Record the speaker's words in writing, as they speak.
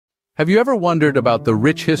Have you ever wondered about the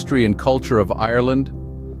rich history and culture of Ireland?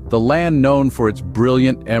 The land known for its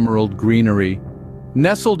brilliant emerald greenery.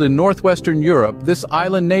 Nestled in northwestern Europe, this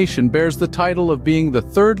island nation bears the title of being the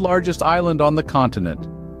third largest island on the continent.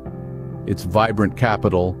 Its vibrant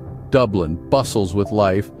capital, Dublin, bustles with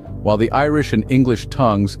life, while the Irish and English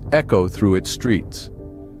tongues echo through its streets.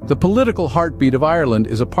 The political heartbeat of Ireland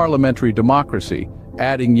is a parliamentary democracy,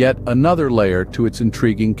 adding yet another layer to its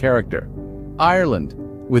intriguing character. Ireland,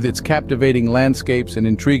 with its captivating landscapes and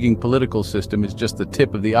intriguing political system, is just the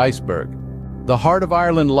tip of the iceberg. The heart of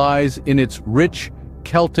Ireland lies in its rich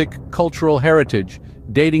Celtic cultural heritage,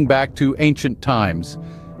 dating back to ancient times.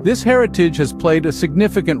 This heritage has played a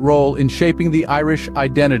significant role in shaping the Irish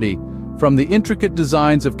identity, from the intricate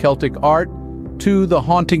designs of Celtic art to the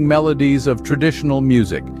haunting melodies of traditional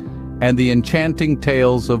music and the enchanting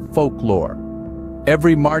tales of folklore.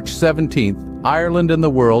 Every March 17th, Ireland and the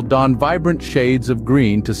world don vibrant shades of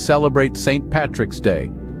green to celebrate St. Patrick's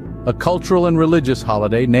Day, a cultural and religious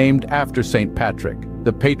holiday named after St. Patrick,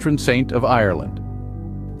 the patron saint of Ireland.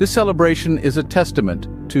 This celebration is a testament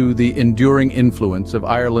to the enduring influence of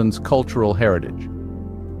Ireland's cultural heritage.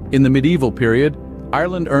 In the medieval period,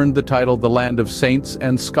 Ireland earned the title the Land of Saints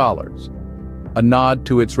and Scholars, a nod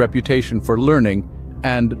to its reputation for learning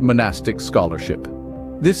and monastic scholarship.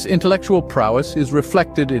 This intellectual prowess is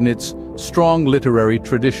reflected in its strong literary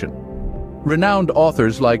tradition. Renowned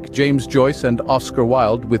authors like James Joyce and Oscar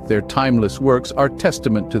Wilde, with their timeless works, are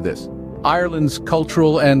testament to this. Ireland's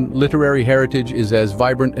cultural and literary heritage is as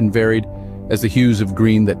vibrant and varied as the hues of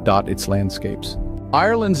green that dot its landscapes.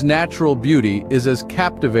 Ireland's natural beauty is as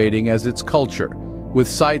captivating as its culture, with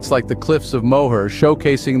sites like the Cliffs of Moher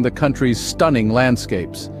showcasing the country's stunning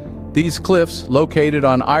landscapes. These cliffs, located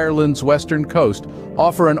on Ireland's western coast,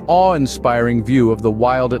 offer an awe-inspiring view of the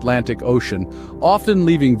wild Atlantic Ocean, often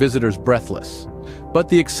leaving visitors breathless. But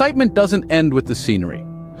the excitement doesn't end with the scenery.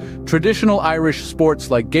 Traditional Irish sports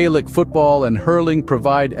like Gaelic football and hurling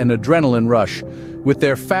provide an adrenaline rush, with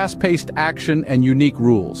their fast-paced action and unique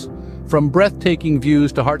rules. From breathtaking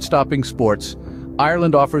views to heart-stopping sports,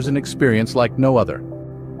 Ireland offers an experience like no other.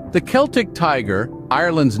 The Celtic Tiger,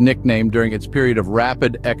 Ireland's nickname during its period of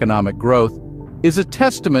rapid economic growth, is a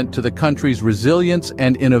testament to the country's resilience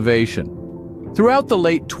and innovation. Throughout the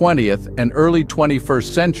late 20th and early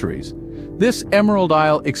 21st centuries, this Emerald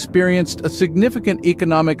Isle experienced a significant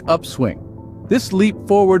economic upswing. This leap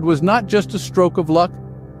forward was not just a stroke of luck,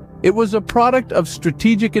 it was a product of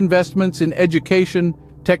strategic investments in education,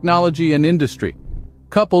 technology, and industry,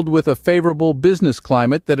 coupled with a favorable business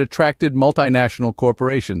climate that attracted multinational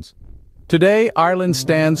corporations. Today, Ireland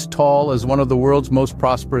stands tall as one of the world's most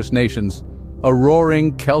prosperous nations, a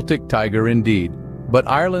roaring Celtic tiger indeed. But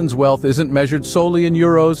Ireland's wealth isn't measured solely in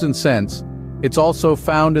euros and cents. It's also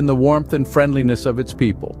found in the warmth and friendliness of its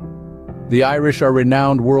people. The Irish are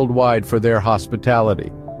renowned worldwide for their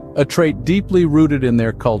hospitality, a trait deeply rooted in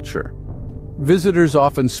their culture. Visitors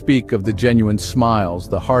often speak of the genuine smiles,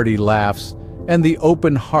 the hearty laughs, and the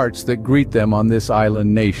open hearts that greet them on this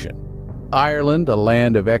island nation. Ireland, a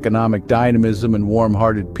land of economic dynamism and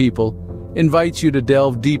warm-hearted people, invites you to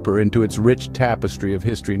delve deeper into its rich tapestry of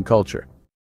history and culture.